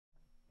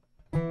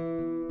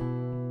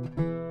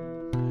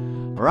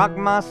Rock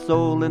my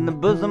soul in the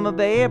bosom of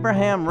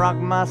Abraham. Rock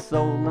my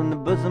soul in the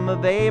bosom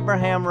of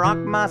Abraham. Rock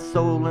my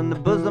soul in the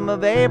bosom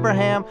of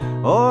Abraham.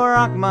 Oh,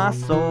 rock my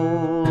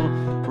soul.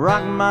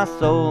 Rock my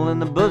soul in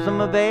the bosom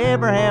of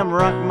Abraham.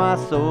 Rock my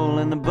soul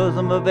in the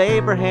bosom of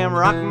Abraham.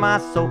 Rock my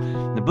soul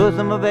in the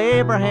bosom of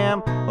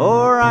Abraham.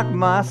 Oh, rock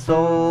my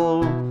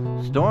soul.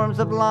 Storms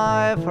of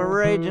life are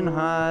raging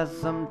high.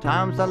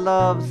 Sometimes I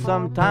love,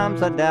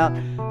 sometimes I doubt.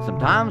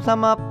 Sometimes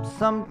I'm up,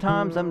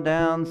 sometimes I'm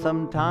down.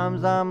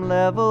 Sometimes I'm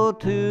level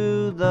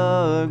to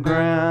the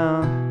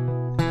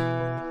ground.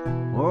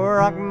 Oh,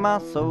 rock my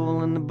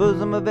soul in the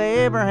bosom of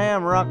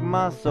Abraham. Rock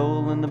my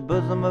soul in the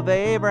bosom of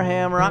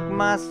Abraham. Rock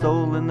my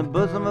soul in the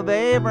bosom of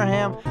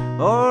Abraham.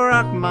 Oh,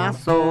 rock my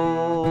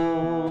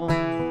soul.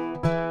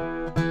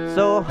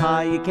 So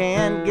high you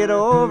can't get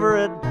over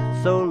it.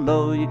 So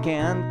low you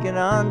can't get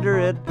under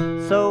it.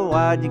 So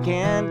wide you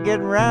can't get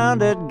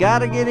round it.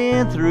 Gotta get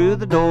in through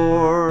the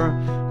door.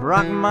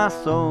 Rock my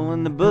soul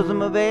in the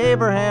bosom of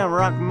Abraham.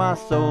 Rock my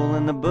soul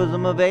in the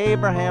bosom of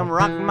Abraham.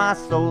 Rock my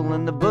soul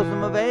in the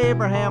bosom of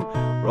Abraham.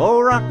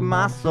 Oh, rock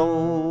my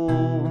soul.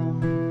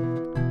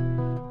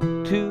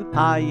 Too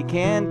high you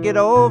can't get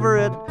over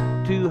it.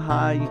 Too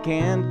high you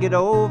can't get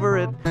over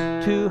it.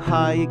 Too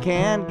high you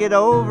can't get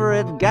over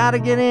it. Gotta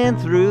get in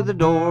through the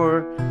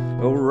door.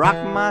 Oh, rock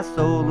my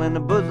soul in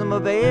the bosom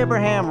of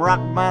Abraham. Rock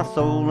my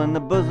soul in the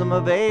bosom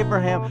of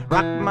Abraham.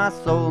 Rock my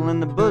soul in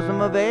the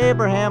bosom of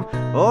Abraham.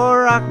 Oh,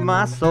 rock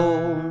my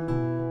soul.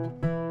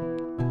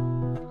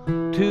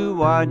 Too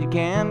wide you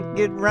can't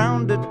get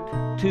round it.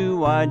 Too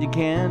wide you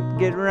can't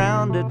get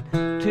round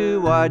it.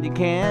 Too wide you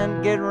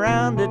can't get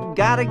round it.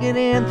 Gotta get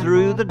in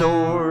through the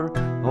door.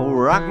 Oh,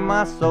 rock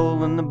my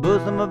soul in the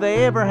bosom of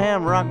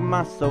Abraham. Rock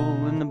my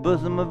soul in the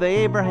bosom of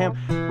Abraham.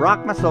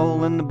 Rock my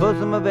soul in the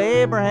bosom of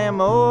Abraham.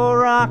 Oh,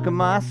 rock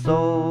my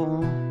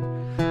soul.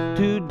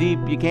 Too deep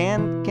you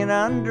can't get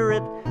under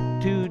it.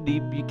 Too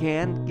deep you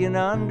can't get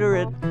under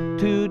it.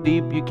 Too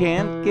deep you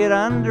can't get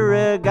under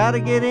it.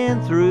 Gotta get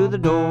in through the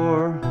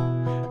door.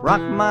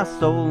 Rock my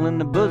soul in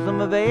the bosom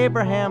of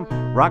Abraham.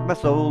 Rock my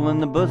soul in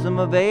the bosom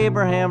of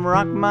Abraham.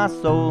 Rock my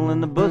soul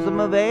in the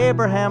bosom of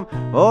Abraham.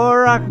 Oh,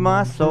 rock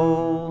my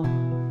soul.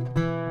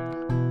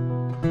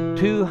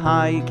 Too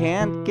high you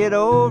can't get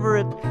over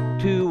it.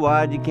 Too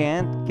wide you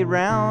can't get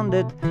round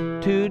it.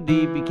 Too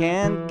deep you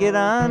can't get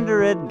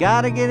under it.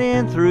 Gotta get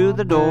in through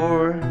the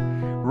door.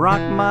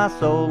 Rock my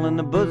soul in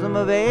the bosom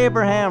of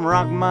Abraham.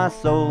 Rock my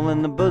soul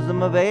in the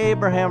bosom of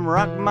Abraham.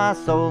 Rock my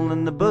soul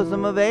in the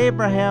bosom of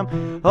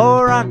Abraham.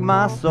 Oh, rock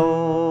my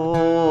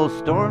soul.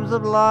 Storms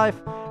of life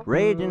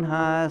raging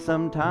high.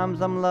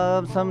 Sometimes I'm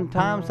loved,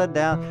 sometimes I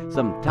doubt.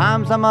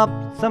 Sometimes I'm up,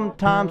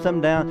 sometimes I'm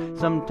down.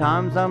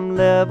 Sometimes I'm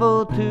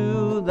level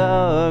to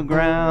the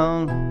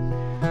ground.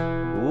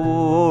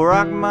 Oh,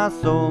 rock my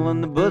soul in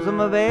the bosom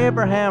of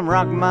Abraham.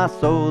 Rock my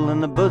soul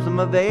in the bosom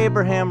of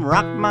Abraham.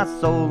 Rock my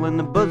soul in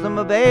the bosom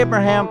of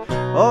Abraham.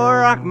 Oh,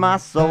 rock my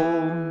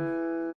soul.